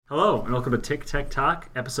Hello, and welcome to Tic Tech Talk,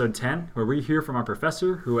 episode 10, where we hear from our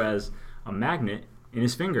professor who has a magnet in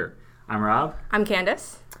his finger. I'm Rob. I'm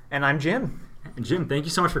Candace. And I'm Jim. And Jim, thank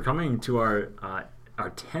you so much for coming to our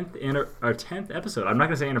 10th episode. I'm not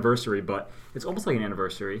going to say anniversary, but it's almost like an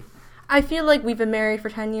anniversary. I feel like we've been married for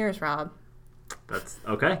 10 years, Rob. That's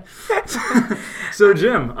okay. So,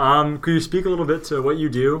 Jim, could you speak a little bit to what you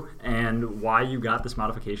do and why you got this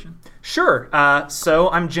modification? Sure. So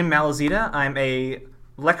I'm Jim Malazita. I'm a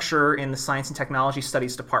lecturer in the Science and Technology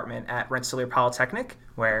Studies Department at Rensselaer Polytechnic,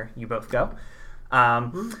 where you both go.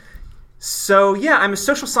 So yeah, I'm a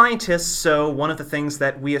social scientist, so one of the things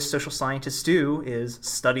that we as social scientists do is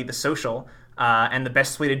study the social. And the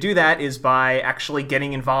best way to do that is by actually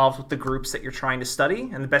getting involved with the groups that you're trying to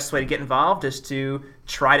study. And the best way to get involved is to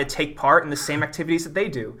try to take part in the same activities that they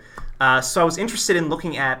do. So I was interested in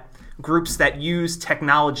looking at groups that use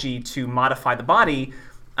technology to modify the body.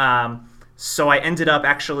 So I ended up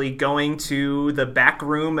actually going to the back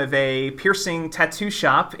room of a piercing tattoo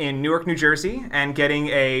shop in Newark, New Jersey, and getting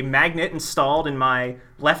a magnet installed in my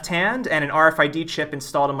left hand and an RFID chip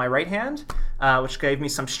installed in my right hand, which gave me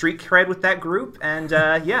some street cred with that group. And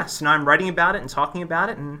so now I'm writing about it and talking about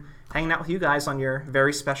it and hanging out with you guys on your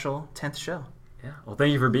very special 10th show. Yeah, well,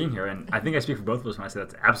 thank you for being here. And I think I speak for both of us when I say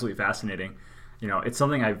that's absolutely fascinating. You know, it's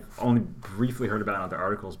something I've only briefly heard about in other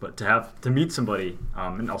articles, but to meet somebody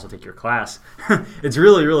and also take your class, it's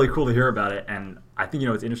really, really cool to hear about it. And I think,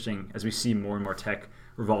 it's interesting as we see more and more tech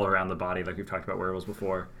revolve around the body, like we've talked about wearables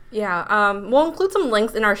before. Yeah, we'll include some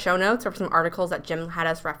links in our show notes for some articles that Jim had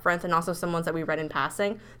us reference and also some ones that we read in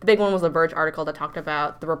passing. The big one was the Verge article that talked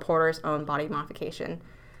about the reporter's own body modification.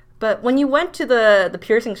 But when you went to the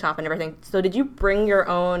piercing shop and everything, so did you bring your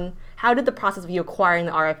own? How did the process of you acquiring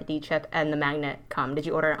the RFID chip and the magnet come? Did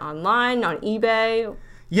you order it online, on eBay?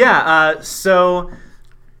 Yeah, so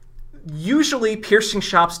usually piercing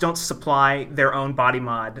shops don't supply their own body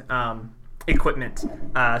mod equipment.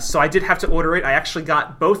 So I did have to order it. I actually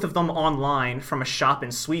got both of them online from a shop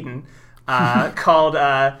in Sweden called,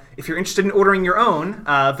 if you're interested in ordering your own,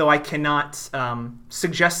 though I cannot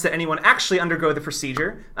suggest that anyone actually undergo the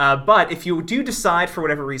procedure, but if you do decide for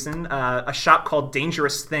whatever reason, a shop called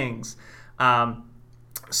Dangerous Things.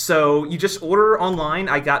 So you just order online.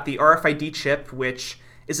 I got the RFID chip, which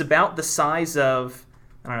is about the size of,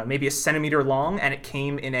 I don't know, maybe a centimeter long, and it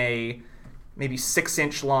came in a maybe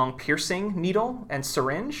 6-inch long piercing needle and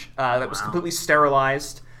syringe that was completely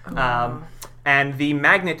sterilized. And the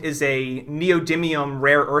magnet is a neodymium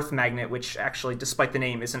rare earth magnet, which actually, despite the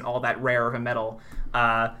name, isn't all that rare of a metal.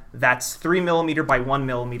 That's 3 millimeter by 1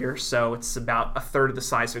 millimeter, so it's about a third of the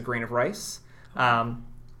size of a grain of rice.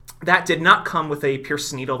 That did not come with a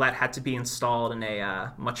piercing needle. That had to be installed in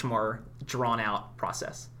a much more drawn-out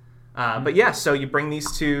process. But yeah, so you bring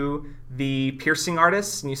these to the piercing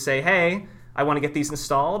artist, and you say, hey, I want to get these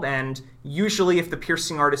installed, and usually if the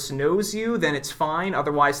piercing artist knows you, then it's fine.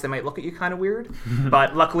 Otherwise, they might look at you kind of weird.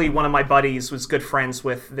 But luckily, one of my buddies was good friends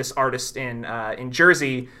with this artist in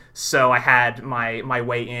Jersey, so I had my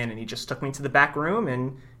way in, and he just took me to the back room,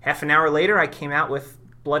 and half an hour later, I came out with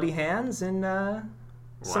bloody hands and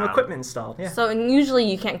some equipment installed. Yeah. So and usually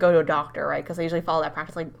you can't go to a doctor, right? Because they usually follow that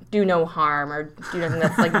practice, like do no harm or do nothing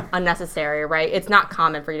that's like unnecessary, right? It's not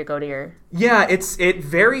common for you to go to your... Yeah, it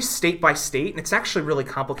varies state by state, and it's actually really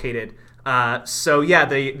complicated. So yeah,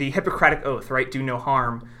 the Hippocratic Oath, right? Do no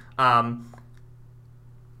harm.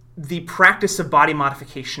 The practice of body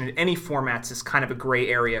modification in any formats is kind of a gray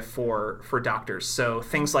area for doctors. So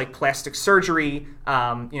things like plastic surgery,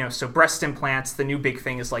 so breast implants, the new big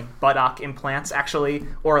thing is like buttock implants actually,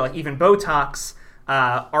 or like even Botox,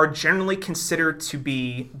 are generally considered to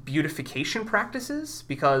be beautification practices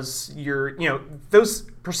because those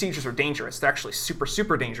procedures are dangerous. They're actually super,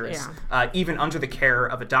 super dangerous, even under the care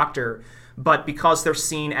of a doctor. But because they're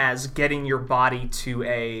seen as getting your body to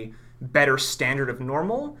a better standard of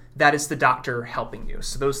normal, that is the doctor helping you.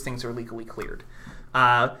 So those things are legally cleared.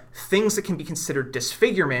 Things that can be considered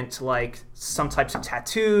disfigurement, like some types of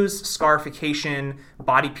tattoos, scarification,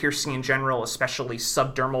 body piercing in general, especially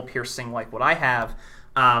subdermal piercing like what I have,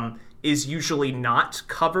 is usually not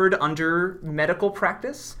covered under medical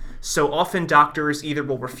practice. So often doctors either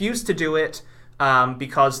will refuse to do it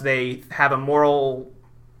because they have a moral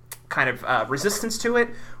kind of resistance to it,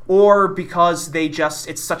 or because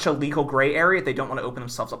it's such a legal gray area, they don't want to open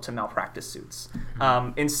themselves up to malpractice suits.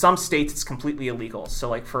 In some states, it's completely illegal. So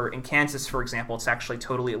like in Kansas, for example, it's actually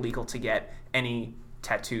totally illegal to get any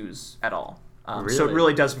tattoos at all. So it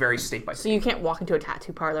really does vary state by So state. you can't walk into a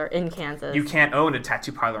tattoo parlor in Kansas. You can't own a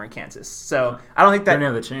tattoo parlor in Kansas. So I don't think that... Don't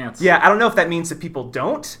have the chance. Yeah, I don't know if that means that people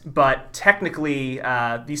don't, but technically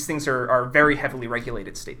these things are very heavily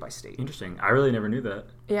regulated state by state. Interesting. I really never knew that.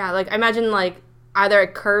 Yeah, like I imagine like either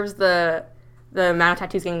it curves the amount of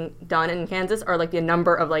tattoos getting done in Kansas, or like the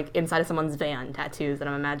number of like inside of someone's van tattoos that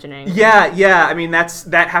I'm imagining. Yeah. I mean,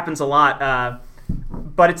 that happens a lot.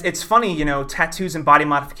 But it's funny, tattoos and body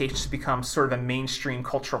modifications have become sort of a mainstream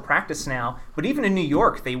cultural practice now. But even in New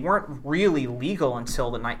York, they weren't really legal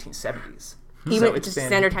until the 1970s. Even So it's just been-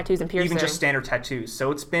 standard tattoos and piercing. Even just standard tattoos.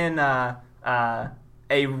 So it's been a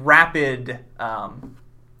rapid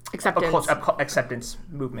acceptance. acceptance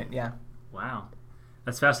movement, yeah. Wow.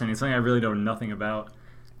 That's fascinating. It's something I really know nothing about.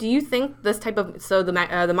 Do you think this type of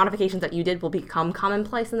the modifications that you did will become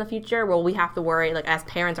commonplace in the future? Will we have to worry, like as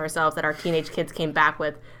parents ourselves, that our teenage kids came back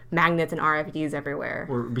with magnets and RFIDs everywhere?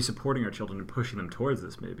 Or be supporting our children and pushing them towards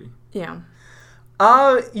this, maybe. Yeah.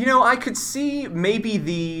 I could see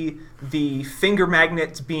maybe the finger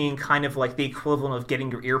magnets being kind of like the equivalent of getting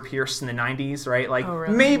your ear pierced in the 90s, right? Like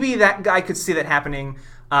really? maybe that guy could see that happening.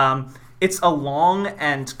 It's a long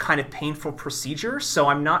and kind of painful procedure, so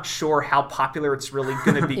I'm not sure how popular it's really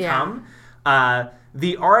going to become.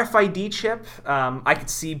 The RFID chip, I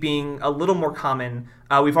could see being a little more common.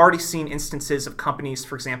 We've already seen instances of companies,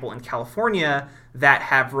 for example, in California, that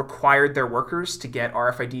have required their workers to get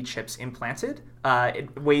RFID chips implanted.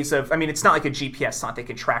 It's not like a GPS, it's not they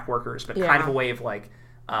can track workers, but kind of a way of like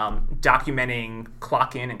documenting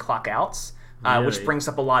clock in and clock outs. Which Really? brings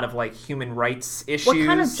up a lot of like human rights issues. What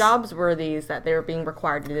kind of jobs were these that they were being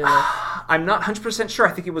required to do this? I'm not 100% sure.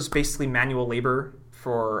 I think it was basically manual labor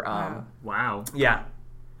for. Wow. Yeah.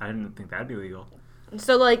 I didn't think that'd be legal.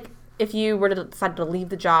 So, like, if you were to decide to leave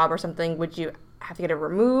the job or something, would you have to get it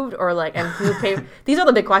removed, or like, and who would pay? These are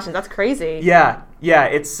the big questions. That's crazy. Yeah.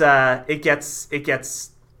 It's a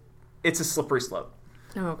slippery slope.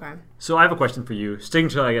 Oh, okay. So I have a question for you. Sticking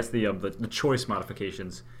to, I guess, the choice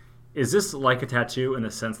modifications. Is this like a tattoo in the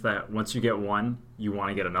sense that once you get one, you want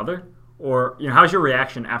to get another? Or, how's your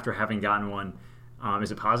reaction after having gotten one?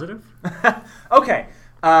 Is it positive? Okay.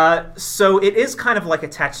 So it is kind of like a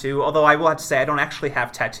tattoo, although I will have to say I don't actually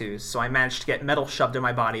have tattoos, so I managed to get metal shoved in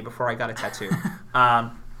my body before I got a tattoo.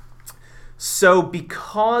 So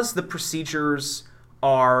because the procedures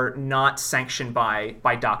are not sanctioned by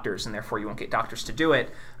doctors, and therefore you won't get doctors to do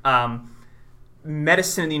it,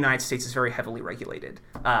 medicine in the United States is very heavily regulated.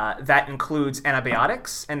 That includes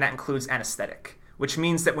antibiotics, and that includes anesthetic, which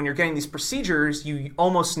means that when you're getting these procedures, you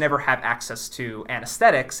almost never have access to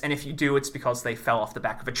anesthetics, and if you do, it's because they fell off the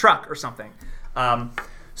back of a truck or something.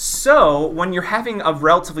 So when you're having a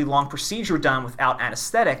relatively long procedure done without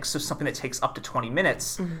anesthetics, so something that takes up to 20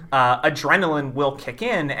 minutes, adrenaline will kick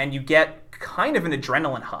in, and you get kind of an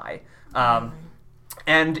adrenaline high.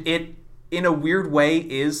 And it, in a weird way,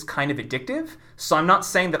 is kind of addictive. So I'm not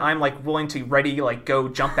saying that I'm like willing to go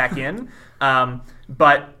jump back in,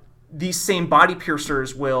 but these same body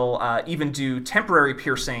piercers will even do temporary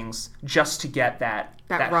piercings just to get that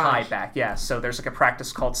high back. Yeah. So there's like a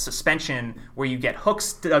practice called suspension where you get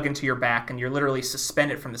hooks dug into your back and you're literally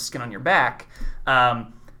suspended from the skin on your back.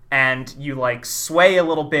 And you like sway a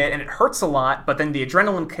little bit and it hurts a lot, but then the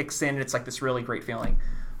adrenaline kicks in and it's like this really great feeling.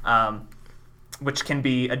 Which can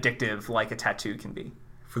be addictive like a tattoo can be.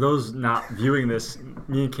 For those not viewing this,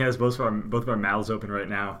 me and Candace both of our mouths open right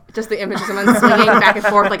now. Just the image of someone swinging back and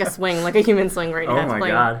forth like a swing, like a human swing right now. Oh my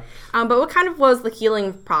God. But what kind of was the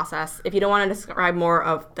healing process? If you don't want to describe more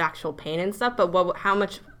of the actual pain and stuff, but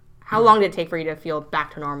how long did it take for you to feel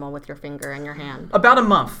back to normal with your finger and your hand? About a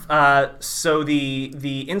month. So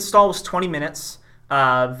the install was 20 minutes.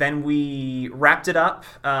 Then we wrapped it up.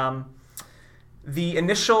 The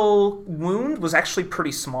initial wound was actually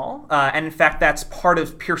pretty small, and in fact, that's part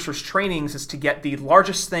of piercers' trainings is to get the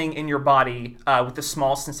largest thing in your body with the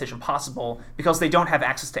smallest incision possible, because they don't have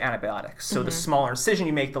access to antibiotics. So the smaller incision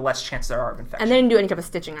you make, the less chance there are of infection. And they didn't do any type of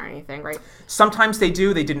stitching or anything, right? Sometimes they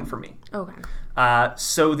do. They didn't for me. Okay.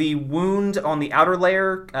 So the wound on the outer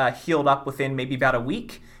layer healed up within maybe about a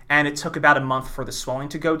week, and it took about a month for the swelling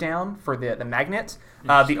to go down for the magnet.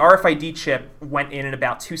 The RFID chip went in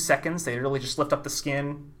about 2 seconds. They really just lift up the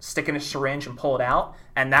skin, stick in a syringe, and pull it out,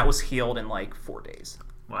 and that was healed in like 4 days.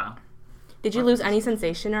 Wow. Did you lose any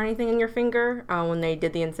sensation or anything in your finger when they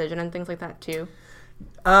did the incision and things like that too?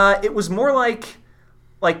 It was more like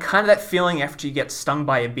kind of that feeling after you get stung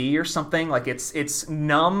by a bee or something. Like it's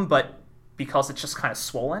numb, but because it's just kind of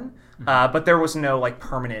swollen. But there was no like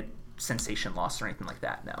permanent sensation loss or anything like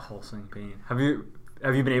that. No. Pulsing pain. Have you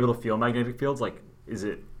been able to feel magnetic fields? Like, is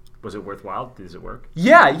it Was it worthwhile? Does it work?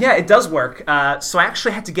 Yeah, it does work. So I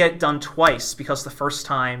actually had to get it done twice because the first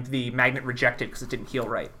time the magnet rejected because it didn't heal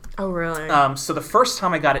right. Oh, really? So the first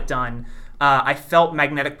time I got it done, I felt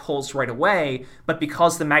magnetic pulls right away, but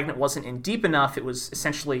because the magnet wasn't in deep enough, it was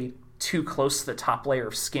essentially too close to the top layer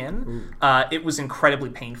of skin. It was incredibly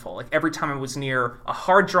painful. Like every time I was near a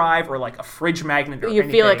hard drive or like a fridge magnet or you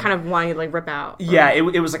anything, feel it kind of wanting to like rip out. Yeah,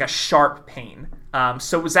 it was like a sharp pain.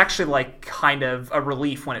 So it was actually like kind of a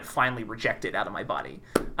relief when it finally rejected out of my body.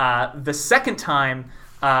 The second time,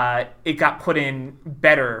 it got put in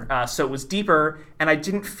better, so it was deeper, and I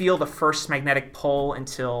didn't feel the first magnetic pull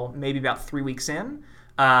until maybe about 3 weeks in.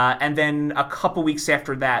 And then a couple weeks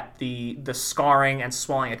after that, the scarring and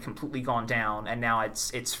swelling had completely gone down, and now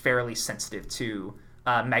it's fairly sensitive to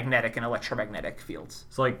magnetic and electromagnetic fields.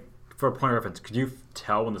 So, like, for a point of reference, could you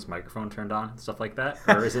tell when this microphone turned on, stuff like that?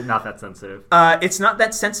 Or is it not that sensitive? It's not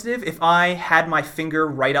that sensitive. If I had my finger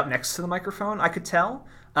right up next to the microphone, I could tell.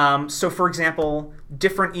 So, for example,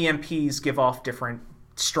 different EMPs give off different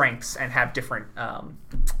strengths and have different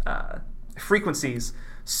frequencies.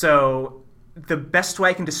 So the best way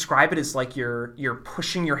I can describe it is like you're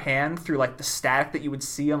pushing your hand through like the static that you would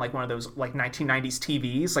see on like one of those like 1990s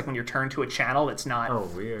TVs, like when you're turned to a channel that's not. Oh,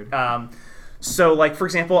 weird. So like, for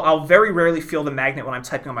example, I'll very rarely feel the magnet when I'm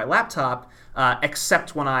typing on my laptop,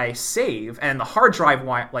 except when I save and the hard drive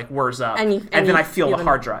whirs up, and then I feel the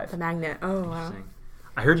hard drive. The magnet. Oh, wow.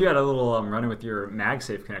 I heard you had a little run-in with your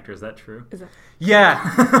MagSafe connector. Is that true? Is that...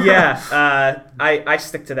 Yeah. I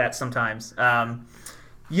stick to that sometimes.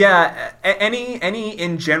 Any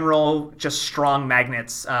in general, just strong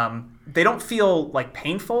magnets. They don't feel like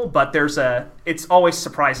painful, but it's always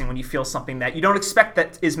surprising when you feel something that you don't expect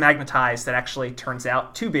that is magnetized that actually turns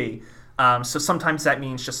out to be. So sometimes that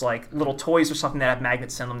means just like little toys or something that have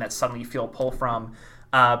magnets in them that suddenly you feel a pull from.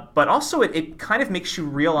 But also it kind of makes you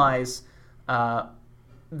realize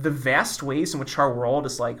the vast ways in which our world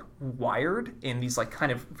is like wired in these like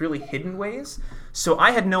kind of really hidden ways. So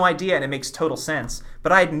I had no idea, and it makes total sense,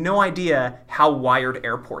 but I had no idea how wired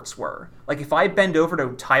airports were. Like if I bend over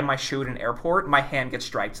to tie my shoe at an airport, my hand gets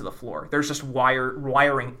dragged to the floor. There's just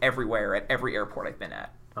wiring everywhere at every airport I've been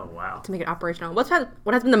at. Oh, wow. To make it operational. What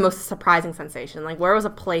has been the most surprising sensation? Like where was a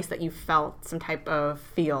place that you felt some type of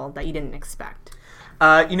feel that you didn't expect?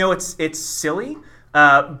 It's silly.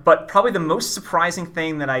 But probably the most surprising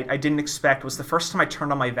thing that I didn't expect was the first time I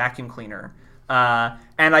turned on my vacuum cleaner.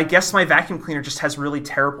 And I guess my vacuum cleaner just has really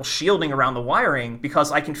terrible shielding around the wiring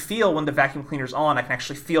because I can feel when the vacuum cleaner's on, I can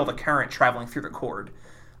actually feel the current traveling through the cord.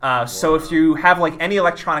 So if you have like any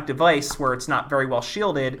electronic device where it's not very well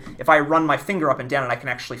shielded, if I run my finger up and down, I can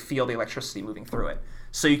actually feel the electricity moving through it.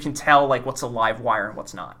 So you can tell like what's a live wire and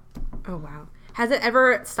what's not. Oh, wow. Has it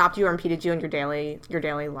ever stopped you or impeded you in your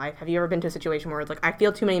daily life? Have you ever been to a situation where it's like, I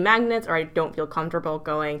feel too many magnets or I don't feel comfortable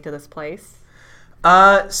going to this place?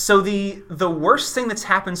 So the worst thing that's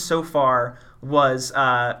happened so far was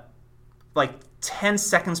like 10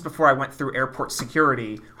 seconds before I went through airport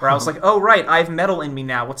security, where I was like, oh, right, I have metal in me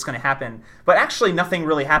now. What's going to happen? But actually, nothing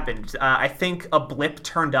really happened. I think a blip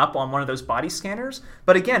turned up on one of those body scanners.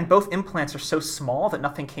 But again, both implants are so small that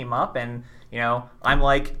nothing came up. And, you know, I'm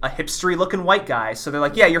like a hipstery-looking white guy. So they're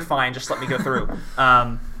like, yeah, you're fine. Just let me go through.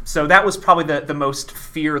 So that was probably the most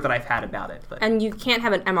fear that I've had about it. But. And you can't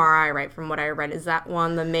have an MRI, right, from what I read. Is that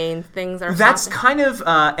one of the main things that are That's stopping? kind of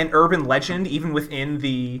an urban legend, even within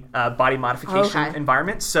the body modification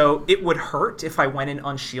environment. So it would hurt if I went in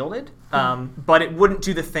unshielded, but it wouldn't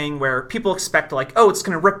do the thing where people expect, like, oh, it's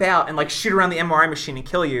going to rip out and, like, shoot around the MRI machine and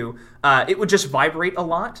kill you. It would just vibrate a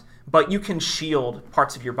lot. But you can shield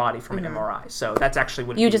parts of your body from an MRI, so that's actually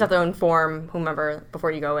what you just have to inform whomever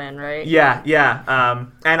before you go in, right? Yeah.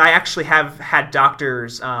 And I actually have had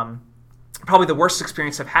doctors. Probably the worst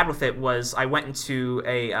experience I've had with it was I went into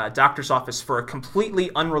a doctor's office for a completely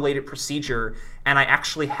unrelated procedure, and I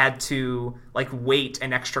actually had to like wait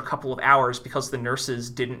an extra couple of hours because the nurses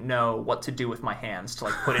didn't know what to do with my hands to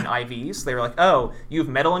like put in IVs. They were like, "Oh, you have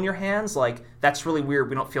metal in your hands? Like that's really weird.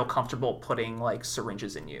 We don't feel comfortable putting like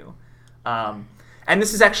syringes in you." And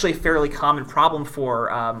this is actually a fairly common problem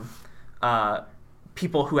for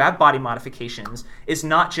people who have body modifications, is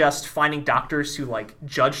not just finding doctors who like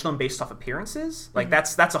judge them based off appearances. Like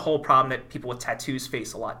that's a whole problem that people with tattoos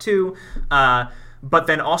face a lot too. But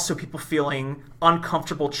then also people feeling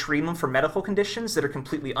uncomfortable treating them for medical conditions that are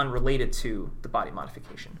completely unrelated to the body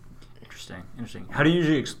modification. Interesting. How do you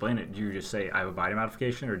usually explain it? Do you just say I have a body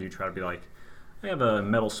modification, or do you try to be like, I have a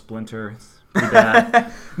metal splinter? It's pretty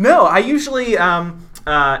bad. No, I usually am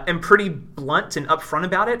pretty blunt and upfront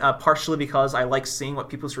about it, partially because I like seeing what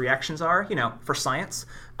people's reactions are, you know, for science.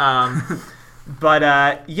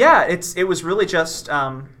 Yeah, it was really just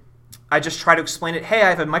I just try to explain it. Hey, I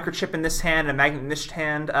have a microchip in this hand and a magnet in this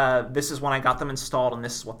hand. This is when I got them installed, and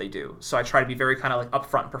this is what they do. So I try to be very kind of like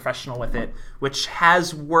upfront and professional with it, which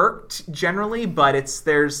has worked generally, but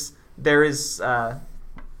there is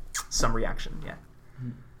some reaction. Yeah.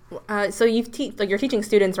 So you're teaching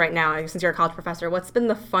students right now, since you're a college professor. What's been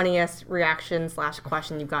the funniest reaction /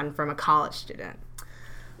 question you've gotten from a college student?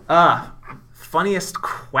 Funniest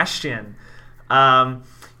question.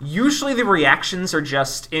 Usually the reactions are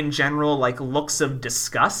just in general like looks of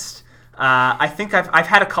disgust. I think I've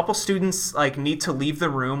had a couple students like need to leave the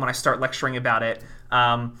room when I start lecturing about it.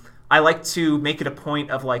 I like to make it a point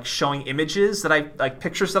of like showing images that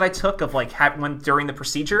pictures that I took of like during the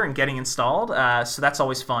procedure and getting installed. So that's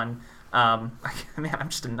always fun. Man, I'm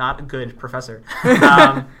just not a good professor.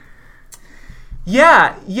 And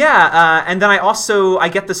then I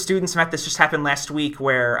get the students. In fact, this just happened last week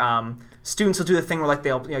where students will do the thing where like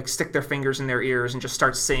they'll stick their fingers in their ears and just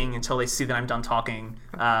start singing until they see that I'm done talking.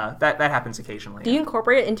 That happens occasionally. Do you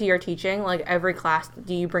incorporate it into your teaching? Like every class,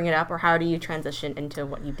 do you bring it up, or how do you transition into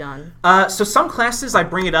what you've done? So some classes I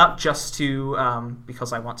bring it up just to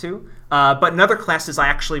because I want to, but in other classes I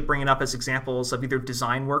actually bring it up as examples of either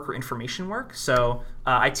design work or information work. So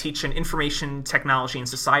I teach an information technology and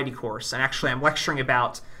society course, and actually I'm lecturing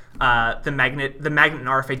about the magnet and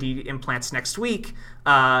RFID implants next week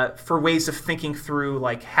for ways of thinking through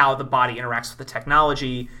like how the body interacts with the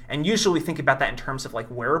technology. And usually we think about that in terms of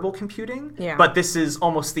like wearable computing. Yeah. But this is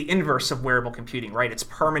almost the inverse of wearable computing, right? It's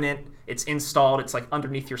permanent, it's installed, it's like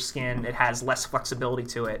underneath your skin, it has less flexibility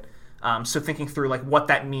to it. So thinking through like what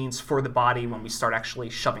that means for the body when we start actually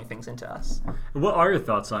shoving things into us. What are your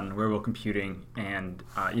thoughts on wearable computing and,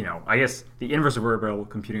 I guess the inverse of wearable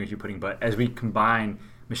computing, as you're putting, but as we combine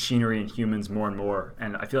machinery and humans more and more,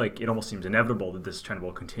 and I feel like it almost seems inevitable that this trend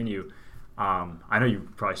will continue. I know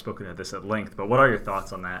you've probably spoken to this at length, but what are your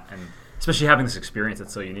thoughts on that, and especially having this experience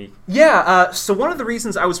that's so unique? Yeah, so one of the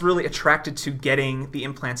reasons I was really attracted to getting the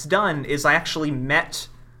implants done is I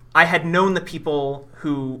had known the people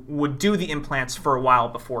who would do the implants for a while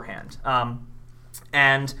beforehand.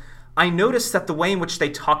 And I noticed that the way in which they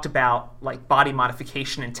talked about like body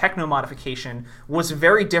modification and techno modification was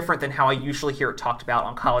very different than how I usually hear it talked about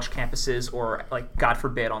on college campuses or like, God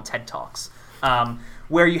forbid, on TED Talks.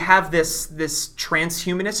 Where you have this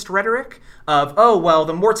transhumanist rhetoric of, oh, well,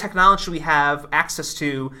 the more technology we have access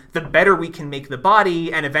to, the better we can make the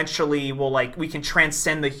body, and eventually we can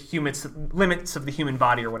transcend the limits of the human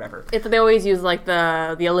body or whatever. They always use like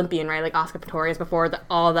the Olympian, right? Like Oscar Pistorius before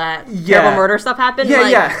all that terrible murder stuff happened.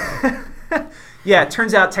 Yeah. Yeah, it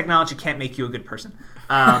turns out technology can't make you a good person.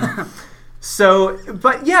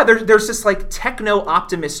 There's this like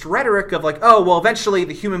techno-optimist rhetoric of like, oh, well, eventually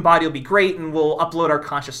the human body will be great and we'll upload our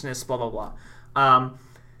consciousness, blah, blah, blah.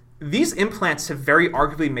 These implants have very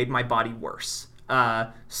arguably made my body worse.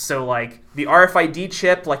 So like the RFID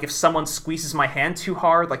chip, like if someone squeezes my hand too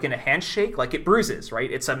hard, like in a handshake, like it bruises,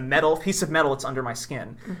 right? It's a piece of metal that's under my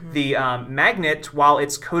skin. Mm-hmm. The magnet, while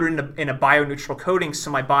it's coated in a bio-neutral coating,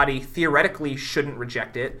 so my body theoretically shouldn't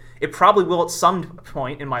reject it, it probably will at some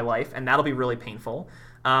point in my life, and that'll be really painful.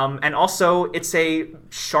 And also, it's a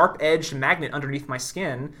sharp-edged magnet underneath my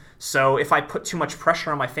skin, so if I put too much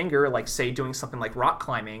pressure on my finger, like say doing something like rock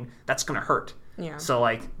climbing, that's going to hurt. Yeah. So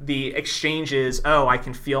like the exchange is, oh, I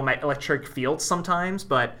can feel my electric field sometimes,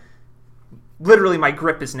 but literally my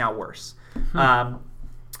grip is now worse. And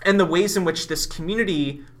the ways in which this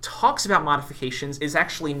community talks about modifications is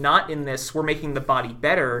actually not in this, we're making the body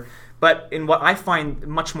better, but in what I find a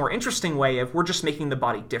much more interesting way of we're just making the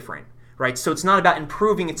body different, right? So it's not about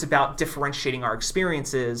improving, it's about differentiating our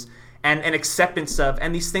experiences and an acceptance of,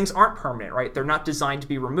 and these things aren't permanent, right? They're not designed to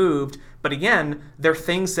be removed, but again, they're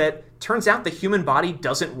things that, turns out the human body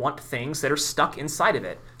doesn't want things that are stuck inside of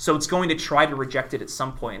it. So it's going to try to reject it at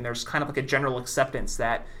some point, and there's kind of like a general acceptance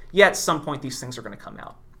that, yeah, at some point these things are going to come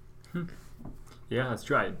out. Yeah, that's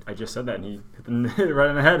true. I just said that, and he hit it right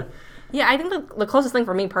in the head. Yeah, I think the closest thing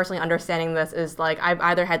for me personally understanding this is like I've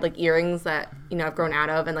either had like earrings that I've grown out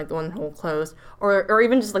of and like the one hole closed, or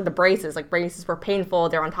even just like the braces. Like braces were painful.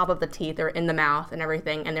 They're on top of the teeth. They're in the mouth and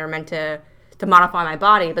everything, and they're meant to modify my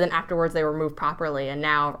body. But then afterwards they were removed properly, and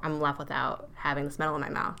now I'm left without having this metal in my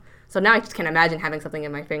mouth. So now I just can't imagine having something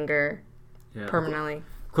in my finger permanently.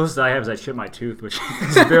 Closest I have is I chipped my tooth, which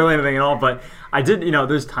is barely anything at all. But I did,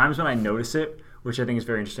 there's times when I notice it, which I think is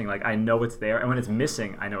very interesting. Like, I know it's there, and when it's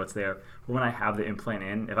missing, I know it's there. But when I have the implant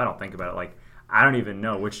in, if I don't think about it, like, I don't even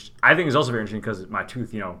know, which I think is also very interesting because my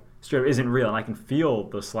tooth, straight up isn't real, and I can feel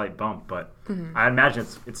the slight bump. But I imagine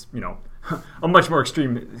it's a much more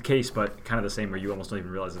extreme case, but kind of the same where you almost don't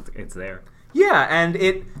even realize it's there. Yeah, and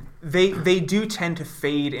they do tend to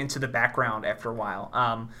fade into the background after a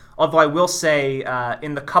while. Although I will say,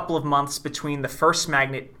 in the couple of months between the first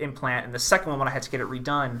magnet implant and the second one when I had to get it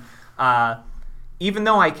redone, even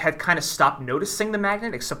though I had kind of stopped noticing the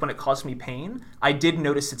magnet, except when it caused me pain, I did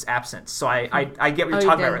notice its absence. So I get what you're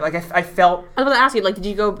talking about. Right? Like I felt. I was about to ask you, like, did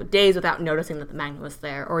you go days without noticing that the magnet was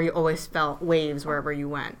there, or you always felt waves wherever you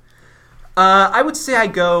went? I would say I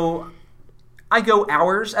go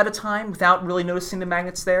hours at a time without really noticing the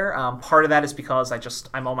magnets there. Part of that is because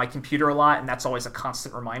I'm on my computer a lot, and that's always a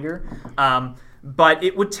constant reminder. But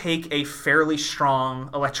it would take a fairly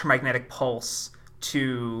strong electromagnetic pulse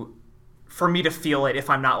for me to feel it if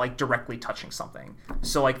I'm not like directly touching something.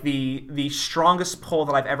 So like the strongest pull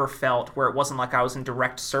that I've ever felt where it wasn't like I was in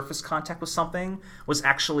direct surface contact with something was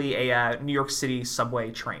actually a New York City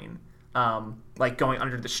subway train. Like going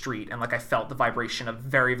under the street, and like I felt the vibration of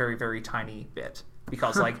very, very, very tiny bit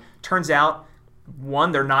because like turns out,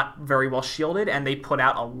 one, they're not very well shielded, and they put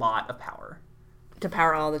out a lot of power To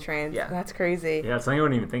power all the trains. Yeah. That's crazy. Yeah, it's something you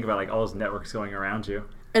wouldn't even think about, like all those networks going around you.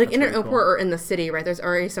 And, like That's in an very airport or in the city, right? There's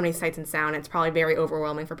already so many sights and sound. It's probably very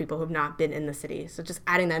overwhelming for people who've not been in the city. So just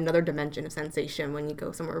adding that another dimension of sensation when you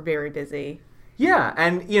go somewhere very busy. Yeah,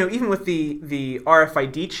 and even with the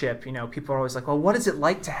RFID chip, people are always like, well, what is it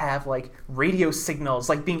like to have like radio signals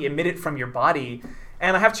like being emitted from your body?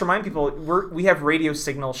 And I have to remind people, we have radio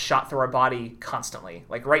signals shot through our body constantly.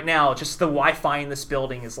 Like right now, just the Wi-Fi in this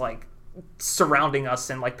building is like surrounding us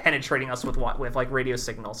and like penetrating us with like radio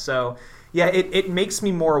signals. So yeah, it makes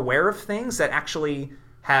me more aware of things that actually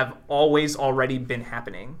have always already been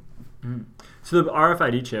happening. Mm. So the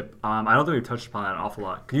RFID chip, I don't think we've touched upon that an awful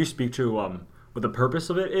lot. Could you speak to what the purpose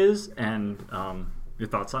of it is and your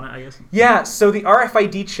thoughts on it, I guess? Yeah, so the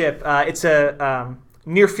RFID chip, it's a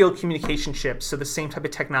near-field communication chip, so the same type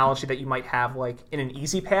of technology that you might have like in an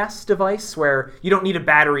EasyPass device where you don't need a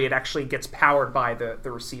battery, it actually gets powered by the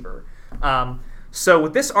receiver. So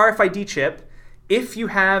with this RFID chip, if you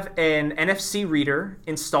have an NFC reader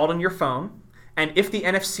installed on your phone, and if the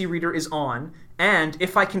NFC reader is on, and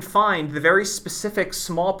if I can find the very specific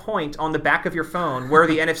small point on the back of your phone where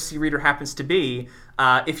the NFC reader happens to be,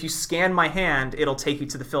 if you scan my hand, it'll take you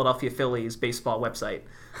to the Philadelphia Phillies baseball website.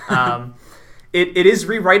 It is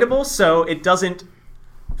rewritable, so it doesn't,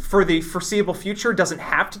 for the foreseeable future, doesn't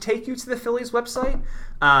have to take you to the Phillies website.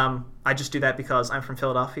 I just do that because I'm from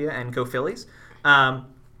Philadelphia and go Phillies.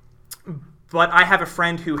 But I have a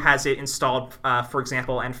friend who has it installed, for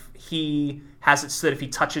example, and he has it so that if he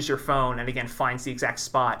touches your phone and, again, finds the exact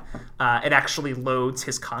spot, it actually loads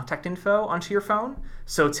his contact info onto your phone.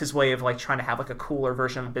 So it's his way of, like, trying to have, like, a cooler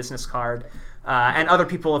version of a business card. And other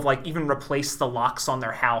people have, like, even replaced the locks on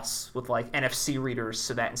their house with, like, NFC readers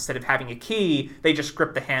so that instead of having a key, they just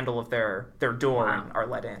grip the handle of their door and are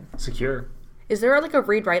let in. Secure. Is there like a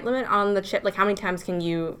read-write limit on the chip? Like how many times can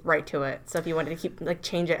you write to it? So if you wanted to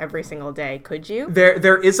change it every single day, could you?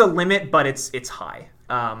 There is a limit, but it's high.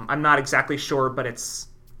 I'm not exactly sure, but it's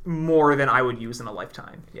more than I would use in a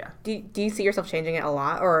lifetime. Yeah. Do you see yourself changing it a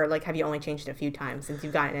lot, or like have you only changed it a few times since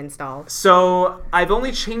you've gotten it installed? So I've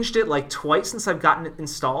only changed it like twice since I've gotten it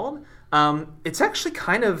installed. It's actually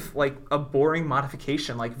kind of like a boring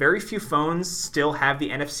modification. Like very few phones still have the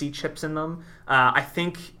NFC chips in them. I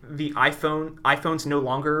think the iPhones no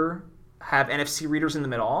longer have NFC readers in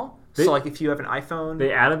them at all. So like if you have an iPhone,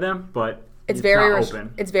 they added them, but it's not very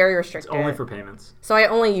open. It's very restricted. It's only for payments. So I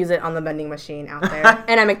only use it on the vending machine out there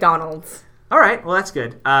and at McDonald's. All right, well that's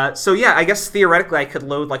good. So yeah, I guess theoretically I could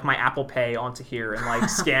load like my Apple Pay onto here and like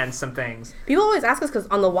scan some things. People always ask us because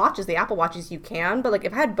on the watches, the Apple Watches, you can, but like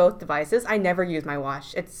if I had both devices, I never use my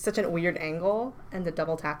watch. It's such a weird angle and the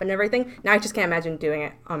double tap and everything. Now I just can't imagine doing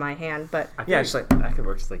it on my hand. But yeah, just like that could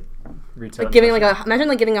work. Just like reach out. Like giving imagine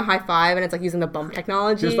like giving a high five and it's like using the bump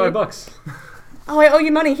technology. Here's $5. Oh, I owe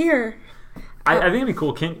you money here. I think it'd be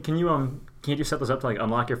cool. Can you can't you set this up to like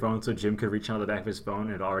unlock your phone so Jim could reach onto the back of his phone and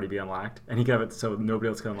it'd already be unlocked, and he could have it so nobody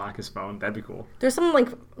else can unlock his phone? That'd be cool. There's some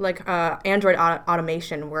like Android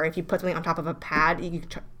automation where if you put something on top of a pad, you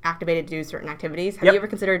can activate it to do certain activities. Have you ever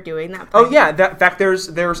considered doing that? Oh yeah, in fact there's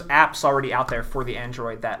apps already out there for the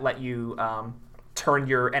Android that let you turn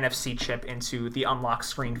your NFC chip into the unlock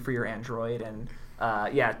screen for your Android, and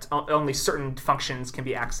only certain functions can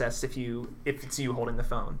be accessed if it's you holding the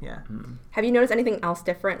phone. Yeah. Mm-hmm. Have you noticed anything else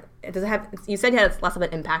different? Does it have? You said it has less of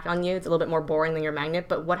an impact on you. It's a little bit more boring than your magnet.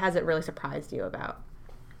 But what has it really surprised you about?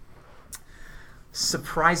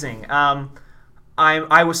 Surprising.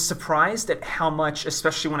 I was surprised at how much,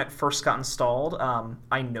 especially when it first got installed,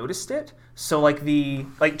 I noticed it. So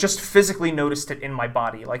just physically noticed it in my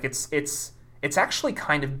body. Like it's actually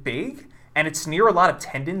kind of big, and it's near a lot of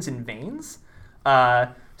tendons and veins.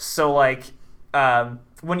 So like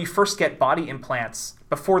when you first get body implants,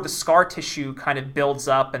 before the scar tissue kind of builds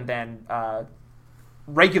up and then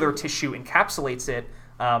regular tissue encapsulates it,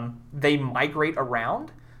 they migrate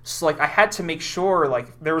around. So like I had to make sure,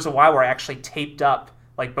 like there was a while where I actually taped up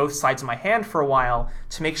like both sides of my hand for a while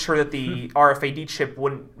to make sure that the RFID chip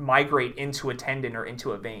wouldn't migrate into a tendon or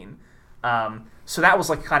into a vein. So that was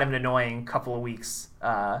like kind of an annoying couple of weeks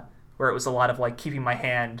where it was a lot of like keeping my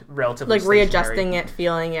hand relatively Like stationary. readjusting it,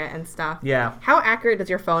 feeling it, and stuff. Yeah. How accurate does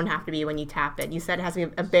your phone have to be when you tap it? You said it has to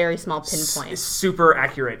be a very small pinpoint. It's super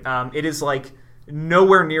accurate. It is like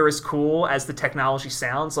nowhere near as cool as the technology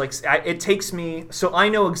sounds. Like it takes me, so I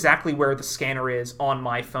know exactly where the scanner is on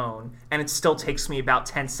my phone, and it still takes me about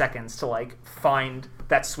 10 seconds to like find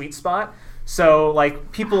that sweet spot. So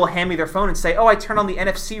like people will hand me their phone and say, "Oh, I turned on the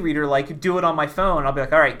NFC reader. Like do it on my phone." I'll be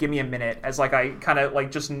like, "All right, give me a minute." As like I kind of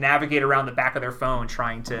like just navigate around the back of their phone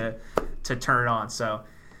trying to turn it on. So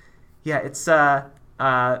yeah, it's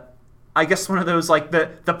I guess one of those like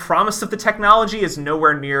the promise of the technology is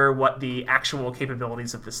nowhere near what the actual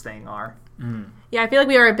capabilities of this thing are. Yeah, I feel like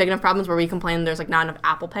we are big enough problems where we complain there's like not enough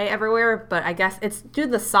Apple Pay everywhere, but I guess it's due to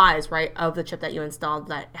the size, right, of the chip that you installed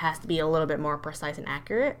that it has to be a little bit more precise and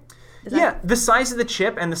accurate. Yeah, the size of the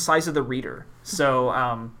chip and the size of the reader.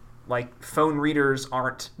 So like phone readers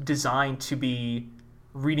aren't designed to be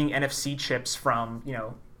reading NFC chips from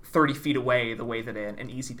 30 feet away the way that an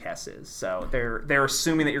EasyPass is. So they're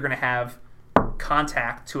assuming that you're going to have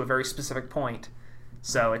contact to a very specific point.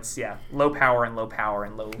 So it's low power and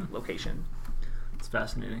low location. It's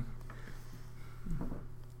fascinating.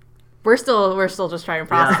 We're still just trying to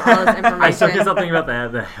process all this information. I still get something about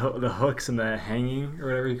the hooks and the hanging or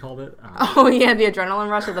whatever you called it. Oh yeah, the adrenaline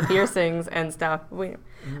rush of the piercings and stuff.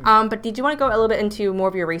 But did you want to go a little bit into more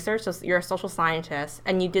of your research? So you're a social scientist,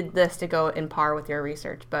 and you did this to go in par with your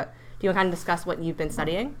research. But do you want to kind of discuss what you've been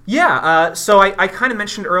studying? Yeah. So I kind of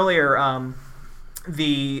mentioned earlier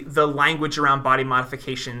the language around body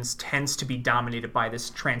modifications tends to be dominated by this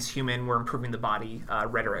transhuman, we're improving the body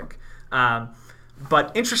rhetoric.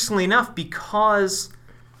 But interestingly enough, because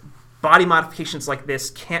body modifications like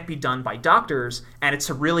this can't be done by doctors, and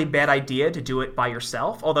it's a really bad idea to do it by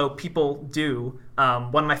yourself, although people do.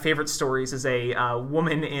 One of my favorite stories is a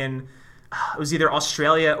woman in, it was either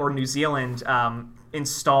Australia or New Zealand,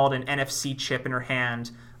 installed an NFC chip in her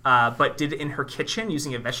hand, but did it in her kitchen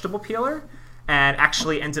using a vegetable peeler, and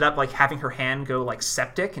actually ended up like having her hand go like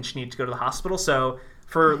septic, and she needed to go to the hospital. So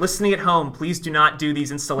for listening at home, please do not do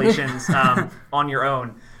these installations on your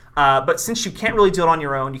own. But since you can't really do it on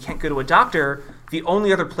your own, you can't go to a doctor, the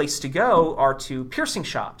only other place to go are to piercing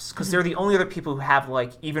shops, because they're the only other people who have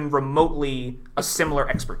like even remotely a similar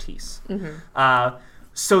expertise.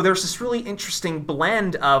 So there's this really interesting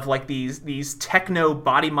blend of like these techno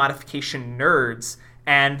body modification nerds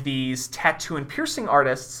and these tattoo and piercing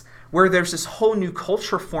artists, where there's this whole new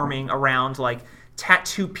culture forming around like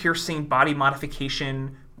tattoo piercing body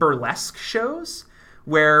modification burlesque shows,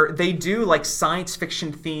 where they do like science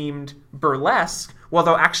fiction themed burlesque while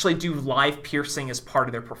they'll actually do live piercing as part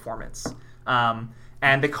of their performance.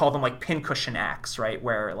 And they call them like pincushion acts, right?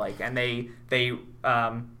 Where like, and they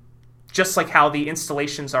just like how the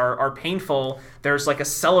installations are painful, there's like a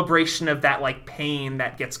celebration of that like pain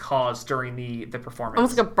that gets caused during the performance.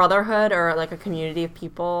 Almost like a brotherhood or like a community of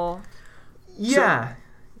people. Yeah. So,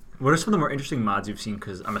 what are some of the more interesting mods you've seen?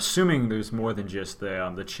 Because I'm assuming there's more than just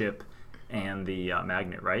the chip and the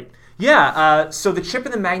magnet, right? Yeah. So the chip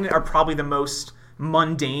and the magnet are probably the most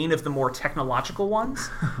mundane of the more technological ones.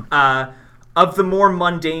 Of the more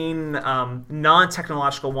mundane,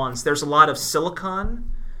 non-technological ones, there's a lot of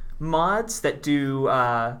silicon mods that do,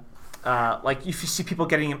 like if you see people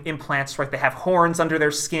getting implants, right, they have horns under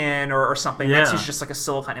their skin or something. Yeah. That's usually just like a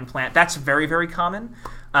silicone implant. That's very, very common.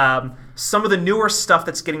 Some of the newer stuff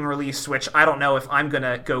that's getting released, which I don't know if I'm going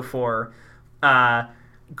to go for,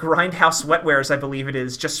 Grindhouse Wetwares, I believe it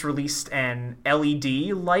is, just released an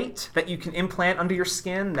LED light that you can implant under your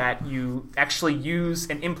skin that you actually use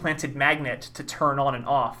an implanted magnet to turn on and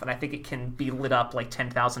off, and I think it can be lit up like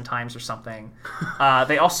 10,000 times or something.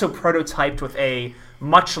 They also prototyped with a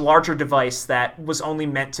much larger device that was only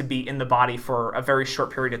meant to be in the body for a very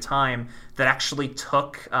short period of time that actually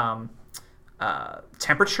took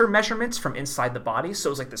temperature measurements from inside the body. So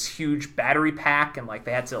it was like this huge battery pack, and like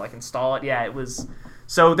they had to like install it. Yeah, it was...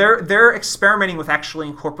 So they're experimenting with actually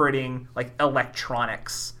incorporating like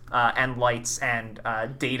electronics and lights and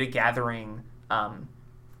data gathering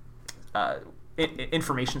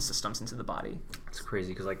information systems into the body. It's crazy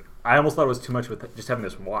because like I almost thought it was too much with just having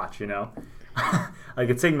this watch, you know, like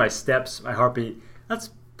it's taking my steps, my heartbeat. That's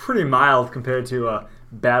pretty mild compared to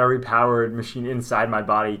battery-powered machine inside my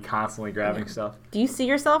body constantly grabbing stuff. Do you see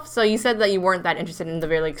yourself? So you said that you weren't that interested in the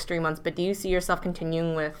very extreme ones, but do you see yourself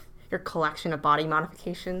continuing with your collection of body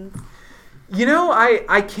modifications?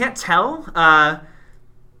 I can't tell.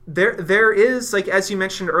 There is, like, as you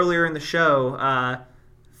mentioned earlier in the show,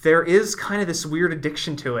 there is kind of this weird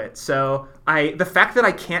addiction to it. So the fact that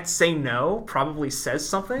I can't say no probably says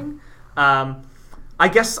something. I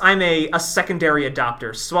guess I'm a secondary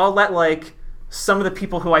adopter, so I'll let, like, some of the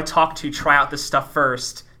people who I talk to try out this stuff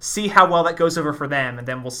first, see how well that goes over for them, and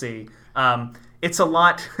then we'll see. It's a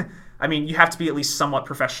lot... I mean, you have to be at least somewhat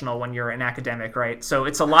professional when you're an academic, right? So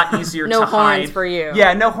it's a lot easier to hide. No horns for you.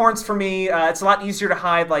 Yeah, no horns for me. It's a lot easier to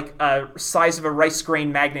hide, like, a size of a rice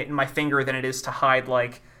grain magnet in my finger than it is to hide,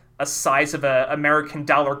 like, a size of a American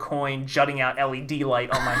dollar coin jutting out LED light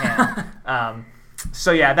on my hand.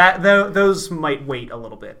 So yeah, those might wait a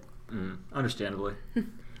little bit. Understandably.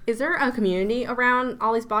 Is there a community around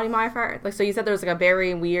all these body modifiers? Like, so you said there was, like, a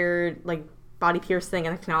very weird, like, body piercing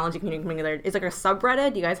and technology community coming together. Is, like, a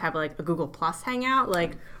subreddit? Do you guys have, like, a Google Plus hangout?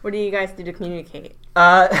 Like, what do you guys do to communicate?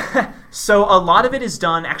 So a lot of it is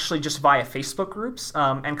done actually just via Facebook groups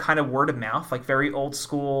and kind of word of mouth, like very old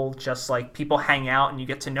school, just like people hang out and you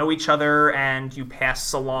get to know each other and you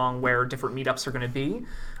pass along where different meetups are going to be.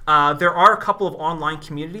 There are a couple of online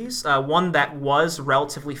communities. One that was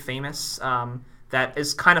relatively famous that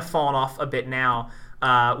is kind of fallen off a bit now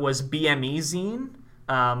was BME Zine.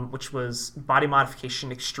 Which was Body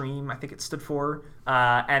Modification Extreme, I think it stood for.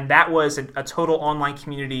 And that was a total online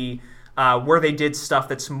community where they did stuff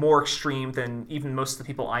that's more extreme than even most of the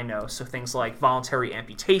people I know. So things like voluntary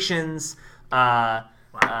amputations, some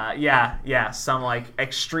like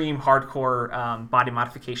extreme hardcore body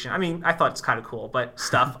modification. I mean, I thought it's kind of cool, but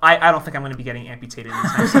stuff. I don't think I'm going to be getting amputated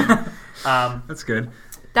anytime soon. That's good.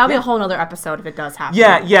 That'll be a whole nother episode if it does happen.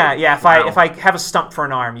 Yeah. If I have a stump for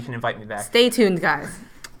an arm, you can invite me back. Stay tuned, guys.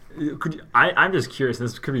 I'm just curious.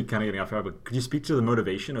 This could be kind of getting off track, but could you speak to the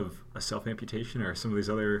motivation of a self-amputation or some of these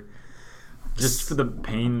other, just for the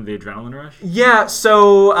pain, the adrenaline rush? Yeah.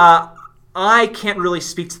 So I can't really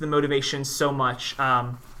speak to the motivation so much.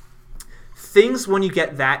 Things when you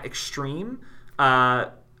get that extreme.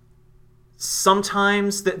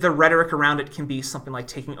 Sometimes the rhetoric around it can be something like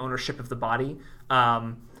taking ownership of the body.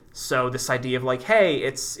 So this idea of like, hey,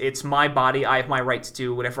 it's my body, I have my right to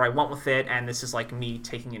do whatever I want with it, and this is like me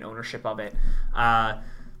taking an ownership of it.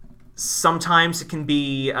 Sometimes it can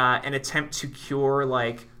be an attempt to cure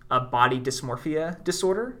like a body dysmorphia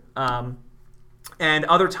disorder. And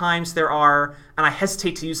other times there are, and I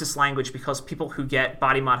hesitate to use this language because people who get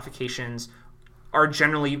body modifications are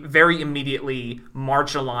generally very immediately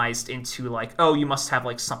marginalized into like, oh, you must have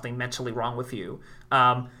like something mentally wrong with you.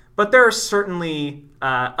 But there are certainly,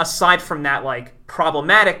 aside from that like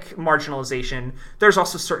problematic marginalization, there's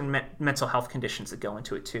also certain mental health conditions that go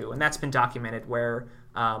into it too. And that's been documented where,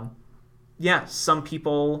 some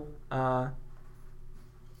people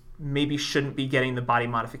maybe shouldn't be getting the body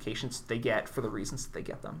modifications that they get for the reasons that they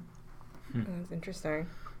get them. That's interesting.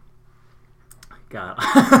 God.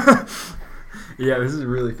 Yeah, this is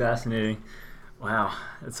really fascinating. Wow,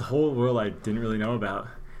 it's a whole world I didn't really know about.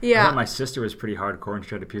 Yeah. I thought my sister was pretty hardcore and she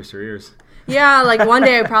tried to pierce her ears. Yeah, like one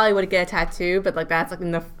day I probably would get a tattoo, but like that's like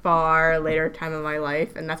in the far later time of my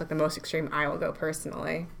life, and that's like the most extreme I will go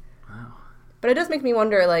personally. Wow. But it does make me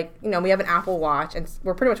wonder, like, you know, we have an Apple Watch and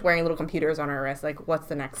we're pretty much wearing little computers on our wrists. Like, what's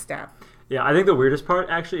the next step? Yeah, I think the weirdest part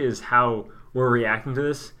actually is how we're reacting to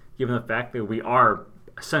this, given the fact that we are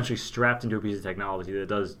essentially strapped into a piece of technology that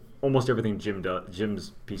does almost everything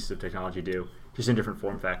Jim's pieces of technology do, just in different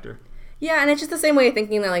form factor. Yeah, and it's just the same way of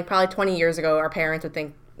thinking that, like, probably 20 years ago, our parents would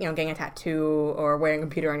think, you know, getting a tattoo or wearing a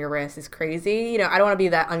computer on your wrist is crazy. You know, I don't want to be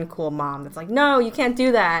that uncool mom that's like, no, you can't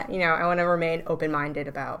do that. You know, I want to remain open-minded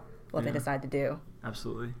about what they decide to do.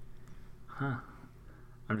 Absolutely. Huh.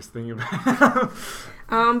 I'm just thinking about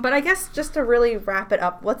it. But I guess just to really wrap it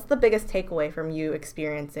up, what's the biggest takeaway from you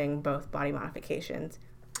experiencing both body modifications?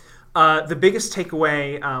 The biggest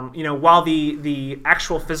takeaway, while the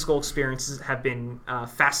actual physical experiences have been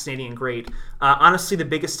fascinating and great, honestly, the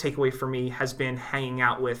biggest takeaway for me has been hanging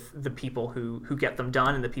out with the people who get them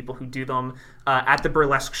done and the people who do them at the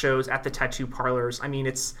burlesque shows, at the tattoo parlors. I mean,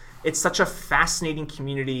 it's such a fascinating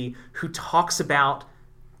community who talks about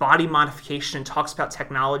body modification and talks about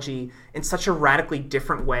technology in such a radically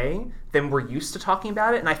different way than we're used to talking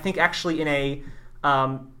about it. And I think actually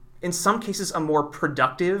in some cases, a more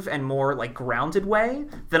productive and more like grounded way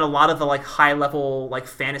than a lot of the like high level like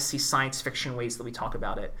fantasy science fiction ways that we talk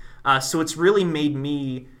about it. So it's really made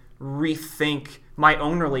me rethink my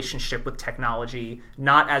own relationship with technology,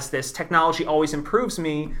 not as this technology always improves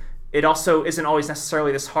me, it also isn't always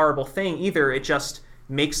necessarily this horrible thing either. It just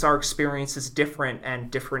makes our experiences different,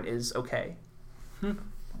 and different is okay.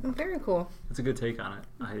 Very cool. That's a good take on it.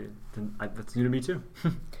 That's new to me too. Do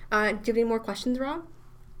you have any more questions, Rob?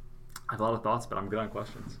 I have a lot of thoughts, but I'm good on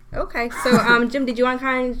questions. Okay, so Jim, did you want to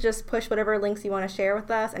kind of just push whatever links you want to share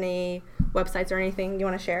with us? Any websites or anything you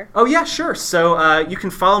want to share? Oh yeah, sure. So you can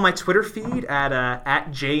follow my Twitter feed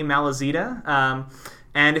at jmalazita.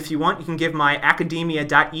 And if you want, you can give my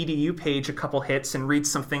academia.edu page a couple hits and read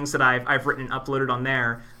some things that I've written and uploaded on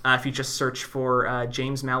there. If you just search for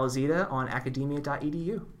James Malazita on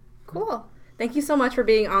academia.edu. Cool. Thank you so much for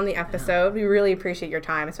being on the episode. We really appreciate your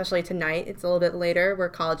time, especially tonight. It's a little bit later. We're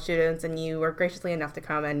college students, and you were graciously enough to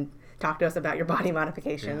come and talk to us about your body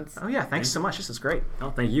modifications. Oh yeah, thanks so much. This is great.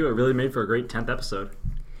 Oh, thank you. It really made for a great 10th episode.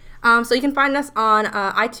 So you can find us on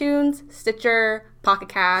iTunes, Stitcher, Pocket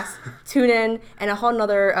Cast, TuneIn, and a whole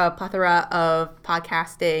nother plethora of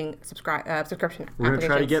podcasting subscription We're going to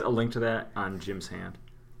try to applications. get a link to that on Jim's hand.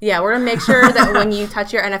 Yeah, we're going to make sure that when you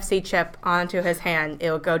touch your NFC chip onto his hand, it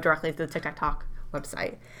will go directly to the Tic Tac Talk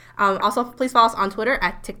website. Also, please follow us on Twitter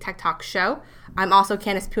at Tic Tac Talk Show. I'm also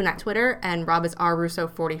Candace Poon at Twitter, and Rob is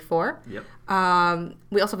rrusso44. Yep.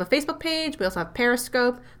 We also have a Facebook page. We also have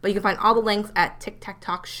Periscope, but you can find all the links at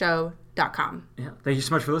tictactalkshow.com. Yeah. Thank you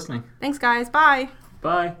so much for listening. Thanks, guys. Bye.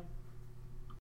 Bye.